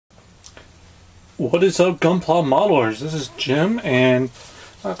What is up, Gunpla modelers? This is Jim, and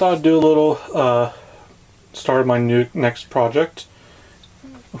I thought I'd do a little start of my next project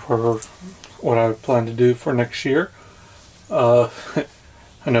for what I plan to do for next year. I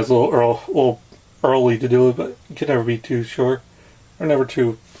know it's a little early to do it, but you can never be too sure, or never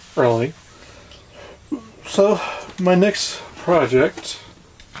too early. So my next project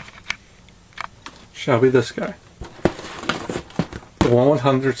shall be this guy, the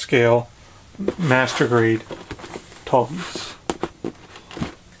 1/100 scale master grade Tallgeese.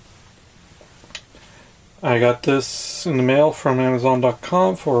 I got this in the mail from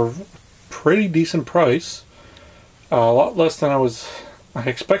Amazon.com for a pretty decent price, a lot less than I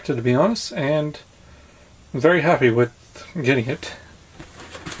expected, to be honest, and I'm very happy with getting it.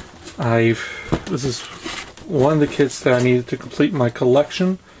 This is one of the kits that I needed to complete my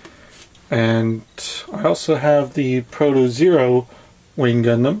collection, and I also have the Proto Zero Wing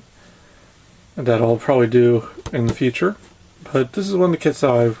Gundam that I'll probably do in the future, but this is one of the kits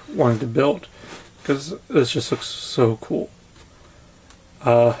that I wanted to build because this just looks so cool.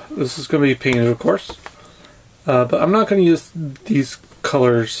 This is going to be painted, of course, but I'm not going to use these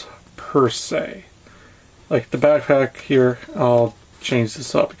colors per se. Like the backpack here, I'll change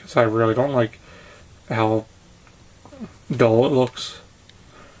this up because I really don't like how dull it looks.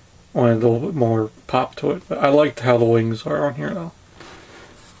 I wanted a little bit more pop to it, but I liked how the wings are on here though.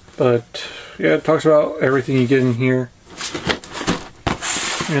 But yeah, it talks about everything you get in here,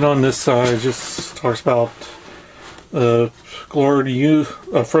 and on this side it just talks about glory to you,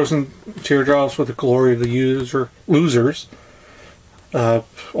 frozen teardrops with the glory of the losers. All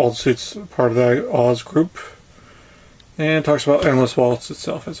the suits part of that Oz group, and it talks about Endless Waltz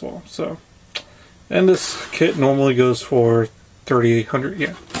itself as well. So, and this kit normally goes for 3,800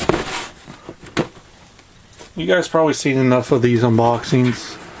 yen. You guys probably seen enough of these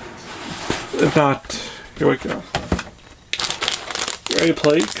unboxings. If not, here we go. Your A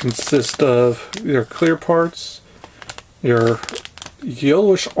plate consists of your clear parts, your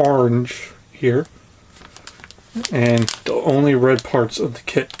yellowish orange here, and the only red parts of the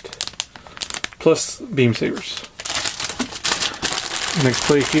kit, plus beam sabers. Next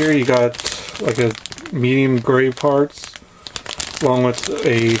plate here, you got like a medium gray parts, along with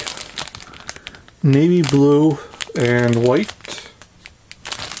a navy blue and white.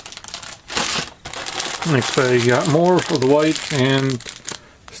 Next plate, you got more of the white, and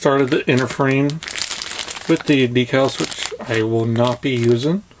started the inner frame with the decals, which I will not be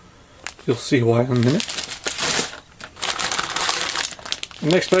using. You'll see why in a minute.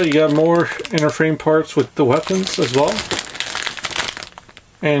 Next bit, you got more inner frame parts with the weapons as well,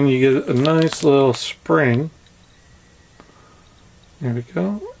 and you get a nice little spring. There we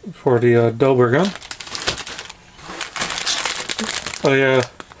go, for the Dober gun.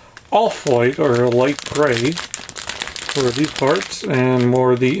 Off-white or light gray for these parts, and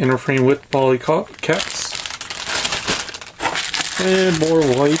more of the inner frame with polycats, and more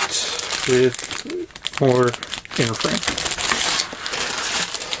white with more inner frame.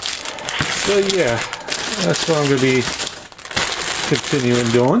 So yeah, that's what I'm going to be continuing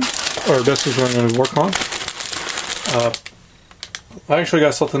doing, or this is what I'm going to work on. I actually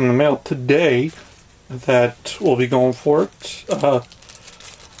got something in the mail today that will be going for it.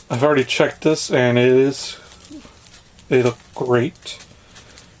 I've already checked this, and they look great.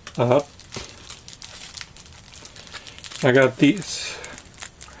 I got these.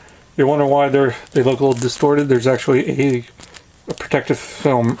 You wonder why they look a little distorted? There's actually a protective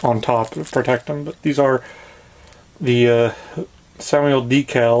film on top to protect them, but these are the Samuel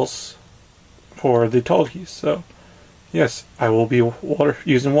decals for the Tallgeese. So yes, I will be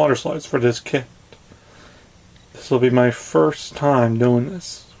using water slides for this kit. This will be my first time doing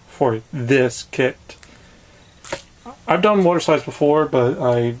this for this kit. I've done water slides before, but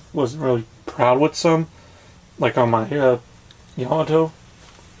I wasn't really proud with some, like on my Yamato,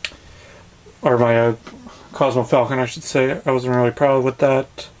 or my Cosmo Falcon, I should say. I wasn't really proud with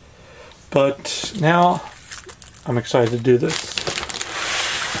that, but now I'm excited to do this.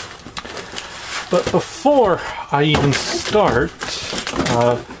 But before I even start,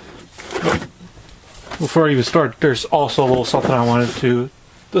 there's also a little something I wanted to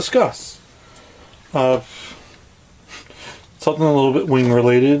discuss. Something a little bit wing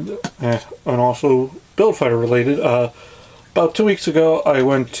related, and also build fighter related. About 2 weeks ago, I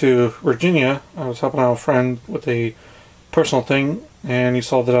went to Virginia. I was helping out a friend with a personal thing, and he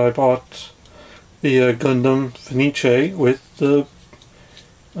saw that I bought the Gundam Fenice with the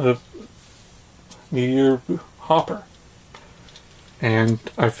Meteor Hopper, and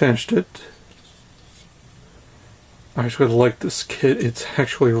I finished it. I actually like this kit. It's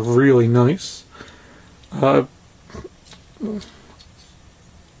actually really nice. This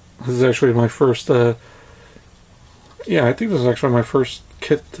is actually my first, yeah, I think this is actually my first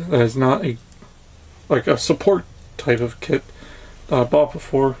kit that is not like a support type of kit that I bought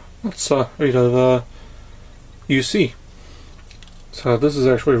before. That's made of UC. So this is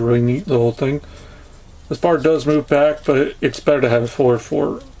actually really neat, the whole thing. This bar does move back, but it's better to have it forward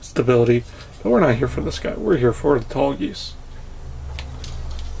for stability. But we're not here for this guy. We're here for the Tallgeese.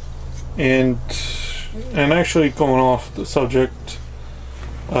 And actually, going off the subject,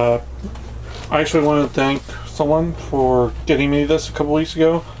 I actually want to thank someone for getting me this a couple weeks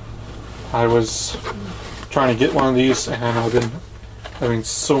ago. I was trying to get one of these, and I've been having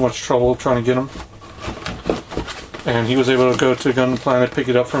so much trouble trying to get them. And he was able to go to Gun Planet, pick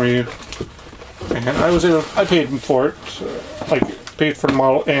it up for me, and I paid him for it. Like, paid for the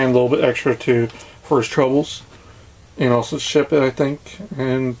model and a little bit extra for his troubles, and also ship it, I think.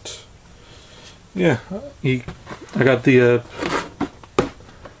 And yeah, I got the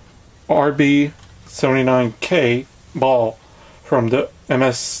RB79K ball from the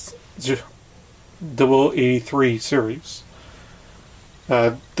MS 083 series.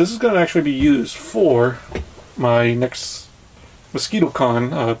 This is going to actually be used for my next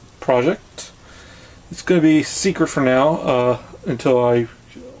MosquitoCon project. It's going to be secret for now until I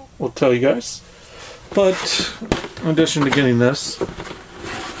will tell you guys. But in addition to getting this,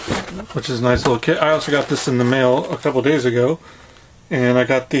 which is a nice little kit, I also got this in the mail a couple days ago, and I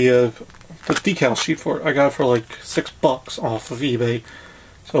got the decal sheet for it. I got it for like $6 off of eBay,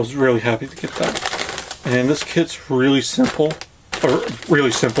 so I was really happy to get that. And this kit's really simple, a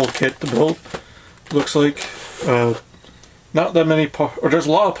really simple kit to build. Looks like not that many parts, or there's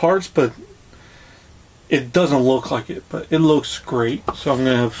a lot of parts, but it doesn't look like it, but it looks great, so I'm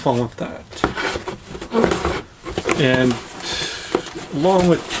going to have fun with that. And along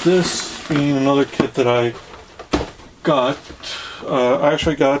with this being another kit that I got, I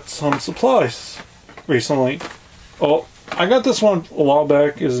actually got some supplies recently. Oh, I got this one a while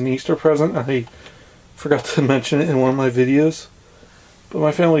back as an Easter present. I forgot to mention it in one of my videos, but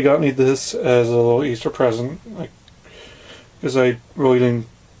my family got me this as a little Easter present, like, because I really didn't.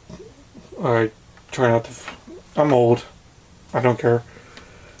 I try not to. I'm old. I don't care.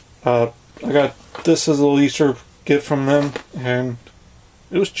 I got this as a little Easter gift from them, and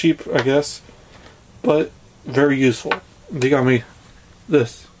it was cheap, I guess, but very useful. They got me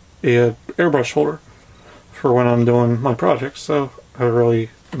this, a airbrush holder for when I'm doing my projects, so I really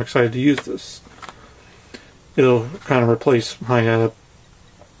am excited to use this. It'll kind of replace my,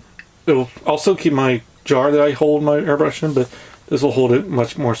 I'll still keep my jar that I hold my airbrush in, but this will hold it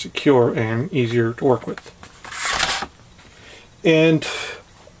much more secure and easier to work with. And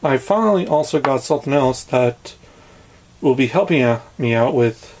I finally also got something else that will be helping me out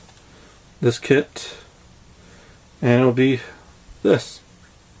with this kit, and it'll be this.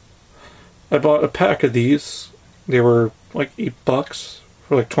 I bought a pack of these. They were like $8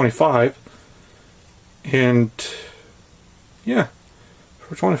 for like 25, and yeah,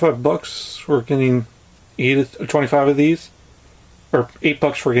 for 25 bucks we're getting 25 of these, or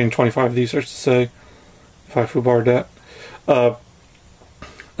 $8 for getting 25 of these, I should say, if I foobarred that.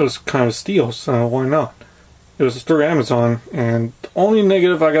 It was kind of a steal, so why not? It was through Amazon, and the only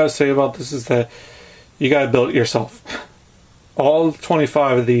negative I gotta say about this is that you gotta build it yourself. All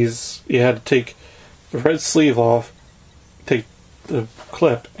 25 of these, you had to take the red sleeve off, take the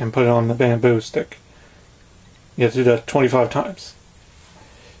clip, and put it on the bamboo stick. You have to do that 25 times.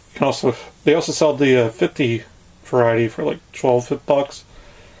 You can also, they also sell the 50 variety for like $12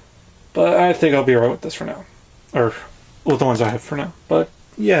 but I think I'll be alright with this for now, or with the ones I have for now. But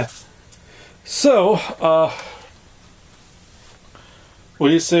yeah, so what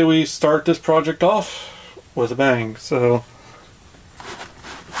do you say we start this project off with a bang? So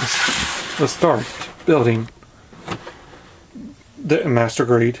let's start building the master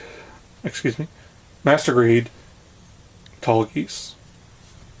grade Tallgeese.